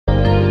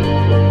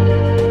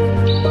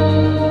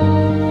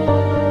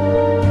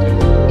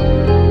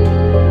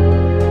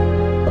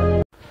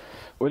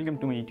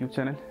To my YouTube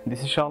channel.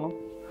 This is শাহালাম।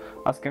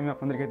 আজকে আমি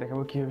আপনাদেরকে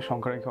দেখাবো কীভাবে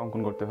সংখ্যা রেখা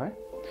অঙ্কন করতে হয়।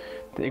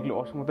 তো এগুলো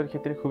অসমতার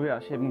ক্ষেত্রে খুবই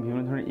আসে এবং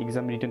বিভিন্ন ধরনের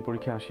এক্সাম রিটেন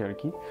পরীক্ষা আসে আর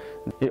কি।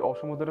 এই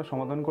অসমতাটা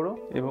সমাধান করো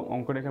এবং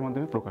অঙ্ক রেখার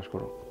মাধ্যমে প্রকাশ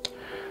করো।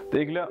 তো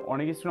এগুলো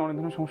অনেক স্টুডেন্ট অনেক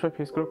ধরনের সমস্যা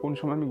ফেস করো, কোন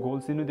সময় আমি গোল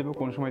চিহ্ন দেবো,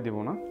 কোন সময় দেবো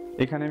না।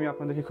 এখানে আমি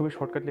আপনাদেরকে খুবই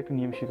শর্টকাটলি একটা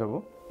নিয়ম শেখাবো।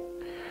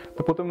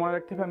 তো প্রথম মনে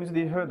রাখতে হবে, আমি যদি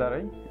এইভাবে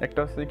দাঁড়াই, একটা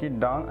হচ্ছে কি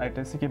ডান আর একটা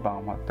হচ্ছে কি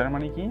বাম হাত। তার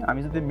মানে কি আমি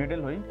যদি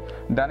মিডল হই,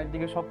 ডানের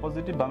দিকে সব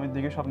পজিটিভ, বামের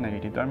দিকে সব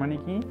নেগেটিভ। তার মানে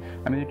কি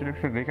আমি যদি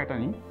একটা রেখাটা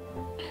নিই,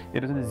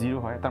 এটা যদি জিরো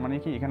হয় তার মানে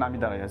কি এখানে আমি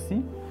দাঁড়াই আছি।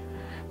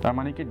 তার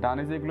মানে কি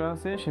ডানে যেগুলো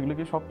আছে সেগুলো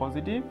কি সব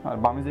পজিটিভ আর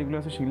বামে যেগুলো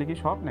আছে সেগুলো কি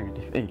সব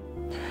নেগেটিভ।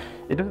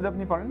 এটা যদি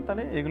আপনি পারেন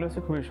তাহলে এগুলো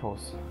হচ্ছে খুবই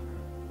সহজ।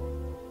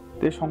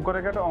 তো এই সংখ্যা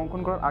রেখাটা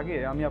অঙ্কন করার আগে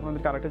আমি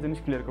আপনাদেরকে আরেকটা জিনিস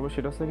ক্লিয়ার করবো,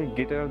 সেটা হচ্ছে কি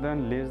greater than,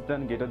 less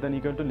than, greater than,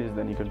 equal to, less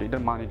than, equal to.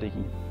 এটার মানেটা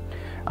কি?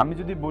 আমি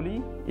যদি বলি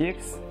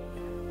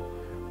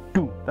x2,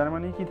 তার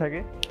মানে কি থাকে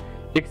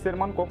x এর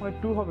মান কখনোই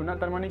 2 হবে না,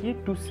 তার মানে কি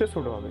 2 চেয়ে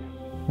ছোট হবে।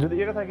 যদি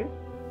এটা থাকে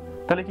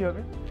তাহলে কি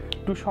হবে,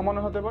 2 সমান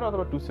হতে পারে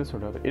অথবা 2 চেয়ে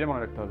ছোট হবে, এটা মনে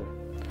রাখতে হবে।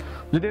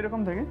 যদি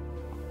এরকম থাকে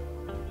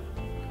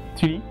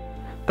 3,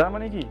 তার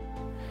মানে কি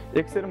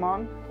x এর মান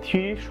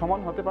 3 সমান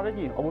হতে পারে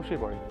কি? অবশ্যই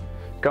পারে,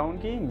 কারণ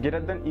কি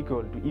গ্রেটার দ্যান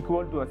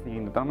ইকুয়াল টু আছে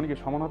কিন্তু, তার মানে কি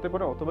সমান হতে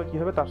পারে অথবা কি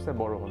হবে তার চেয়ে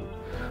বড় হবে।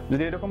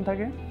 যদি এরকম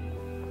থাকে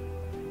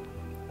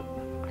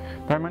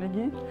তার মানে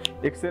কি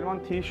x এর মান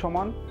 3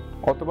 সমান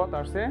অথবা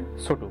তার চেয়ে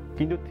ছোট,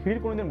 কিন্তু 3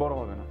 কোনোদিন বড়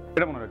হবে না,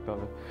 এটা মনে রাখতে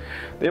হবে।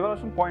 তো এবার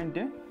আসুন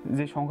পয়েন্টে,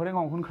 যে সংখ্যা রেখা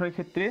অঙ্কন করার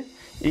ক্ষেত্রে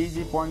এই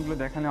যে পয়েন্টগুলো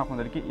দেখানো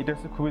আপনাদেরকে, এটা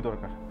হচ্ছে খুবই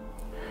দরকার।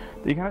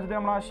 তো এখানে যদি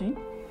আমরা আসি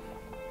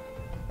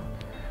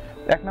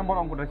 1 নম্বর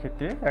অঙ্কটার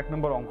ক্ষেত্রে, 1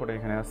 নম্বর অঙ্কটা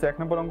এখানে আছে। 1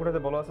 নম্বর অঙ্কটাতে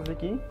বলা আছে যে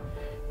কি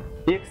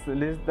x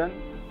less than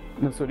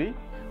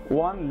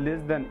 1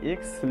 less than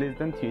x less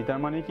than 3। তার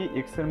মানে কি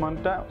x এর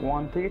মানটা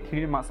 1 থেকে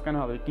 3 এর মাঝখানে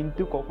হবে,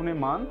 কিন্তু কখনোই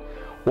মান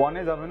 1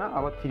 এ যাবে না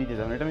আবার 3 তে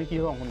যাবে না। এটা আমি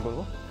কীভাবে অঙ্কন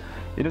করবো?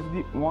 এটা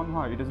যদি 1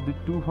 হয়, এটা যদি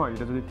 2 হয়,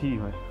 এটা যদি 3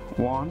 হয়,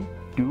 1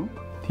 2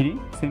 3,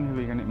 সেম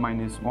হবে এখানে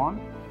 -1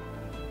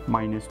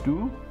 -2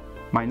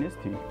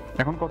 -3।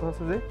 এখন কথা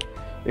হচ্ছে যে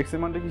x এর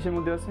মানটা কিসের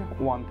মধ্যে আছে?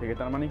 1 থেকে,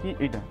 তার মানে কি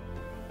এটা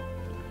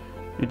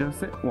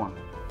হচ্ছে 1।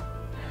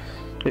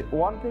 এই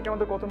 1 থেকে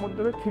আমাদের কত মধ্যে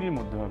হবে? 3 এর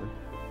মধ্যে হবে।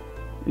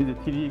 এই যে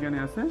 3 এখানে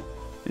আছে,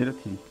 এটা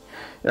 3।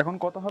 এখন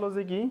কথা হলো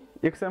যে কি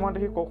x এর মানটা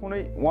কি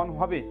কখনোই 1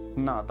 হবে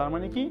না, তার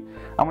মানে কি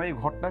আমরা এই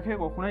ঘরটাকে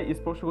কখনোই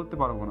স্পর্শ করতে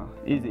পারবো না।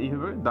 এই যে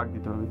এইভাবে দাগ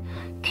দিতে হবে।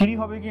 3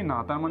 হবে কি না,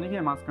 তার মানে কি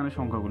মাঝখানে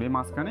সংখ্যাগুলো, এই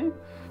মাঝখানে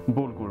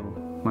বোল্ড করব,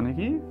 মানে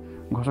কি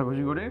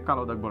ঘষাঘষি করে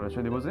কালো দাগ বরাচ্ছি,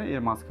 দেবো যে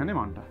এর মাঝখানে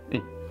মানটা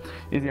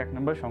এই যে 1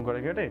 নম্বর সংখ্যা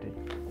রেখাটা এটাই।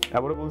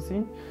 আবারও বলছি,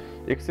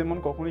 x এর মান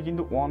কখনোই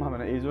কিন্তু 1 হবে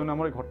না, এই জন্য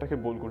আমরা ঘরটাকে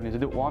বোল্ড করি।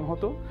 যদি 1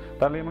 হতো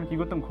তাহলে আমরা কি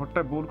করতাম, ঘরটা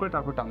বোল্ড করে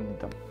তারপর টান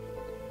দিতাম।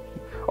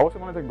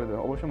 অবশ্যই মনে থাকবে,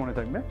 অবশ্যই মনে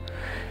থাকবে।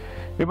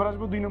 এবার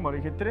আসবো 2 নম্বর।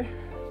 এই ক্ষেত্রে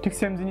ঠিক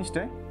সেম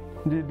জিনিসটাই,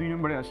 যে 2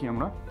 নম্বরে আসি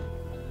আমরা।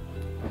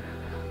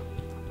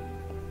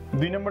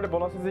 2 নম্বরে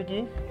বলা আছে যে কি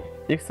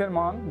x এর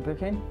মান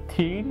দেখেন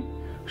 3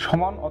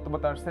 সমান অথবা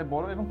তার চেয়ে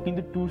বড় এবং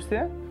কিন্তু 2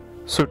 চেয়ে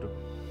ছোট।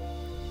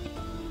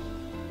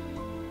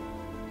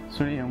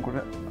 সরি, এরকম করে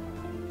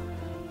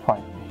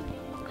হয়।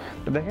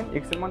 তো দেখেন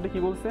x এর মানটা কি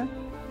বলছে,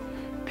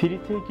 3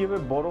 থেকে কি হবে?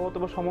 বড়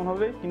অথবা সমান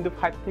হবে, কিন্তু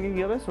 5 থেকে কি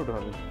হবে? ছোট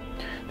হবে।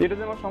 তো এটা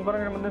যদি আমরা সংখ্যা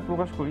রেখার মধ্যে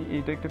প্রকাশ করি,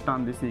 এইটা একটা টান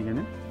দিছি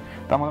এখানে।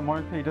 তো আমাদের মনে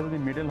হচ্ছে এটা যদি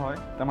মিডল হয়,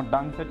 তো আমার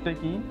ডান সাইডটা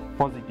কি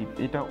পজিটিভ,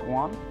 এটা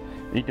 1,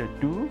 এইটা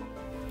 2,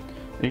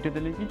 এইটা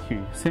দিলে কি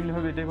 3। সেমলি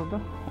ভাবে এটাই কত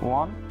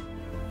 1,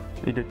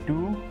 এটা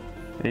 2,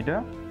 এটা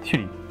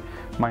 3,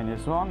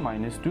 -1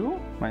 -2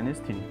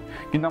 -3।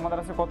 কিন্তু আমাদের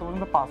আছে কত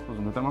পর্যন্ত? 5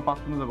 পর্যন্ত। তার মানে 5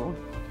 পর্যন্ত যাবো,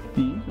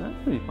 3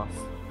 4 5।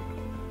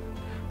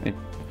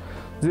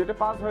 যদি এটা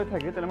 5 হয়ে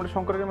থাকে তাহলে আমরা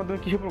সংখ্যা রেখার মাধ্যমে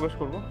কিসে প্রকাশ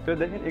করবো? তাহলে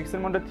দেখেন x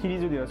এর মানটা 3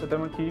 যদি আছে, তার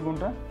মানে 3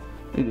 কোনটা?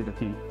 এই যে এটা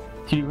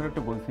 3 ঘরে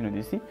একটা গোল চিহ্ন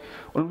দিয়েছি।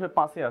 অনুসারে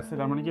 5 এ আছে,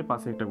 তার মানে কি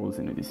 5 এ একটা গোল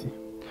চিহ্ন দিয়েছি।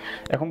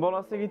 এখন বলা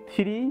আছে কি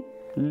 3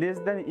 লেস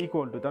দ্যান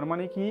ইকুয়াল টু, তার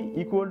মানে কি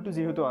ইকুয়াল টু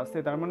যেহেতু আছে,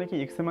 তার মানে কি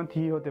x এর মান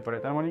 3 হতে পারে,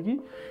 তার মানে কি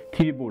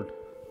 3 বোল্ড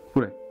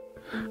পুরো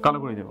কালো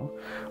করে দেবো।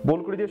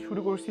 বোল্ড করে দিয়ে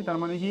শুরু করছি, তার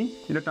মানে কি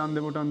এটা টান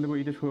দেবো,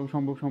 এটা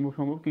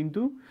সম্ভব,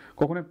 কিন্তু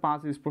কখনোই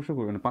 5 স্পর্শ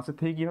করবে না, 5 এর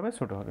থেকে কি হবে?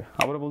 ছোট হবে।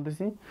 আবার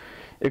বলতেছি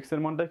x এর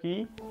মানটা কি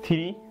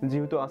 3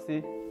 যেহেতু আছে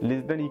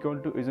লেস দ্যান ইকুয়াল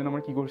টু, এই জন্য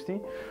আমরা কি করছি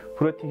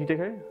পুরো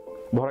 3টাকে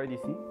ভরাই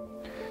দিছি,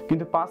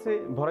 কিন্তু 5 এ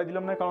ভরাই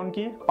দিলাম না, কারণ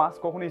কি 5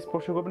 কখনো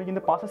স্পর্শ করবে না,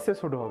 কিন্তু 5 এর চেয়ে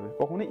ছোট হবে,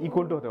 কখনোই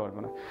ইকুয়াল টু হতে পারবে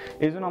না।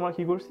 এই জন্য আমরা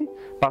কি করছি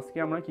 5কে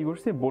আমরা কি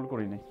করছি বোল্ড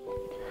করি নাই।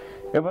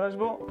 এবার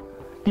আসবো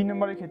 3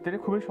 নম্বরের ক্ষেত্রে,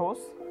 খুবই সহজ,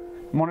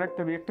 মনে রাখতে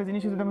হবে একটা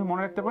জিনিস, যদি আপনি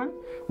মনে রাখতে পারেন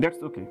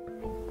দ্যাটস ওকে।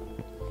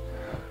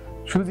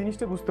 শুধু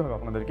জিনিসটা বুঝতে হবে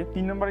আপনাদেরকে।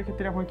 3 নম্বরের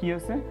ক্ষেত্রে এখন কি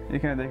আছে,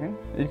 এখানে দেখেন,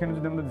 এখানে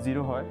যদি আমাদের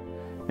 0 হয়,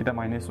 এটা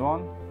 -1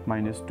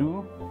 -2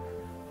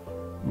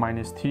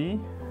 -3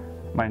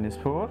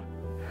 -4,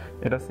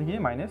 এটা আছে কি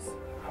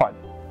 -5।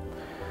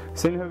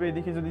 সেমভাবে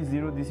এদিকে যদি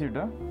 0 দিছি,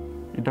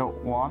 এটা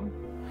 1,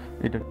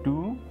 এটা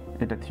 2,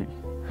 এটা 3।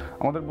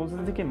 আমাদের বলছে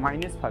যে কি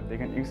 -5,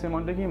 দেখেন x এর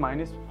মানটা কি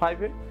 -5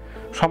 এর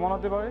সমান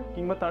হতে পারে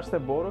কিংবা তার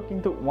চেয়ে বড়,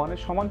 কিন্তু 1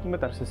 এর সমান কিংবা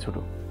তার চেয়ে ছোট।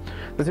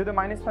 তো যেহেতু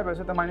 -5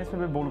 আছে, তো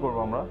 -5 এ বোল্ড করবো,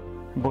 আমরা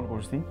বোল্ড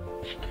করছি,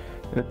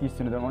 এটা 30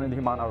 চিহ্ন, তার মানে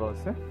দেখি মান আরো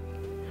আছে।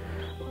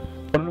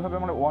 অন্যভাবে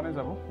আমরা 1 এ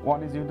যাব,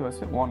 1 এ যেহেতু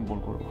আছে 1 বল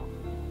করব।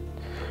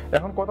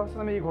 এখন কথা হচ্ছে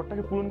আমি এই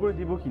ঘরটাকে পূরণ করে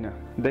দিব কিনা।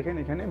 দেখেন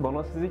এখানে বলা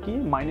আছে যে কি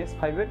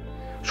 -5 এর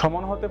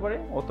সমান হতে পারে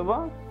অথবা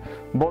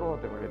বড়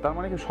হতে পারে, তার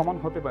মানে কি সমান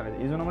হতে পারে।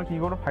 এই জন্য আমরা কি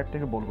করবো,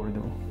 5টাকে বল করে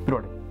দেবো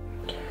পিরিয়ডে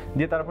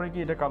দিয়ে, তারপরে কি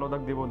এটা কালো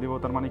দাগ দেবো,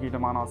 তার মানে কি এটা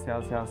মান আছে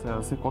আছে আছে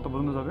আছে কত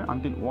পর্যন্ত যাবে,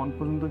 আনটিল 1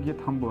 পর্যন্ত গিয়ে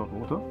থামবো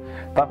আপাতত।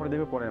 তারপরে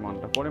দেখবে পরের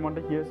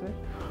মানটা কি আছে,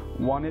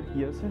 1 এর কি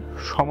আছে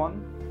সমান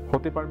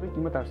হতে পারবে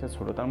কিংবা তার সাথে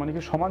ছোট, তার মানে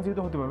কি সমান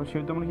যেহেতু হতে পারবে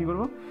সেহেতু আমরা কি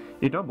করবো,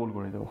 এটাও বল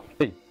করে দেবো।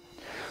 এই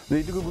যদি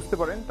এইটুকু বুঝতে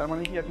পারেন, তার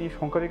মানে কি আপনি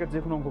সংখ্যা রেখার যে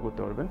কোনো অঙ্ক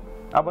করতে পারবেন।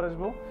 আবার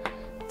আসবো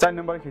 4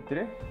 নম্বরের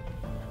ক্ষেত্রে।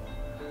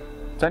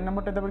 4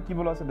 নম্বরটাতে আবার কি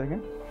বলা আছে দেখেন,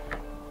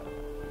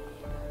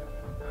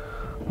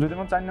 যদি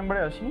আমরা 4 নম্বরে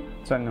আসি,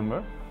 4 নম্বর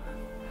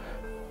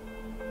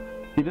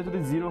এটা যদি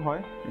 0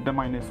 হয়, এটা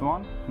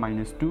 -1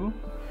 -2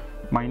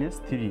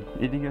 -3,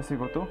 এদিকে আছে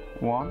কত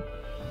 1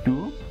 2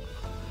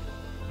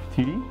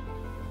 3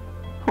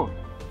 4।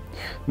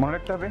 মনে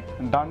রাখতে হবে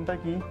ডানটা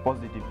কি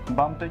পজিটিভ,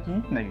 বামটা কি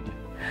নেগেটিভ।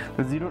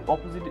 তো 0-র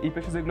অপোজিট এই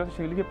পাশে যেগুলো আছে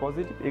সেগুলো কি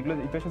পজিটিভ, এগুলো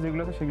এই পাশে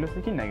যেগুলো আছে সেগুলো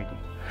কি নেগেটিভ।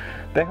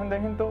 তো এখন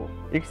দেখেন তো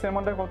x এর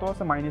মানটা কত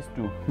আছে,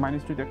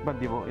 -2 তে একবার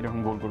দেবো, এরকম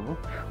গোল করবো।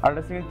 আর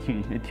এটা থেকে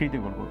 3, এই 3 তে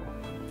গোল করবো।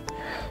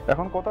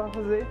 এখন কথা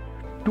হচ্ছে যে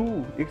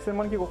 2x এর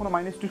মান কি কখনো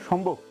 -2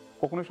 সম্ভব,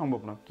 কখনোই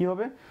সম্ভব না। কি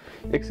হবে,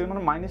 x এর মান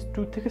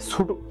 -2 থেকে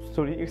ছোট,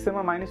 সরি x এর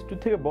মান -2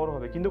 থেকে বড়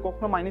হবে, কিন্তু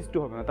কখনো -2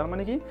 হবে না। তার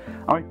মানে কি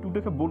আমি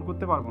 2টাকে বোল্ড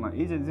করতে পারবো না।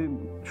 এই যে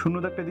শূন্য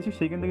দাগটা দিচ্ছি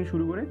সেইখান থেকে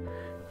শুরু করে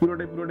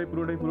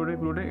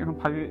পুরোটাই এখন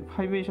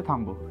 5 এ এসে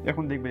থামবো।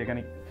 এখন দেখবে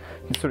এখানে,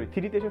 সরি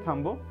 3 তে এসে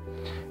থামবো।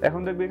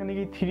 এখন দেখবে এখানে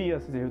কি 3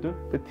 আছে, যেহেতু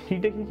তো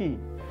 3টা কি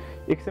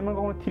x এর মান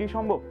কখনো 3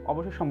 সম্ভব,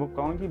 অবশ্যই সম্ভব,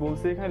 কারণ কি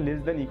বলছে এখানে লেস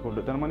দ্যান ইকুয়াল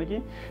টু, তার মানে কি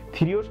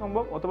 3ও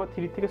সম্ভব অথবা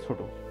 3 থেকে ছোট।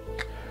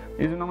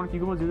 এই জন্য আমরা কি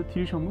করবো, যেহেতু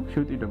 3 সম্ভব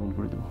সেহেতু এটা বল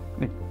করে দেবো।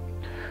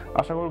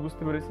 আশা করি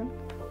বুঝতে পেরেছেন।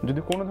 যদি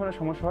কোনো ধরনের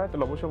সমস্যা হয়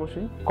তাহলে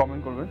অবশ্যই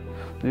কমেন্ট করবেন।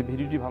 যদি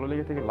ভিডিওটি ভালো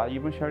লেগে থাকে লাইক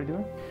এবং শেয়ার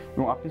দেবেন,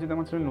 এবং আপনি যদি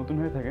আমার চ্যানেল নতুন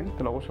হয়ে থাকেন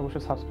তাহলে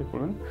অবশ্যই সাবস্ক্রাইব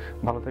করবেন।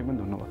 ভালো থাকবেন,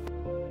 ধন্যবাদ।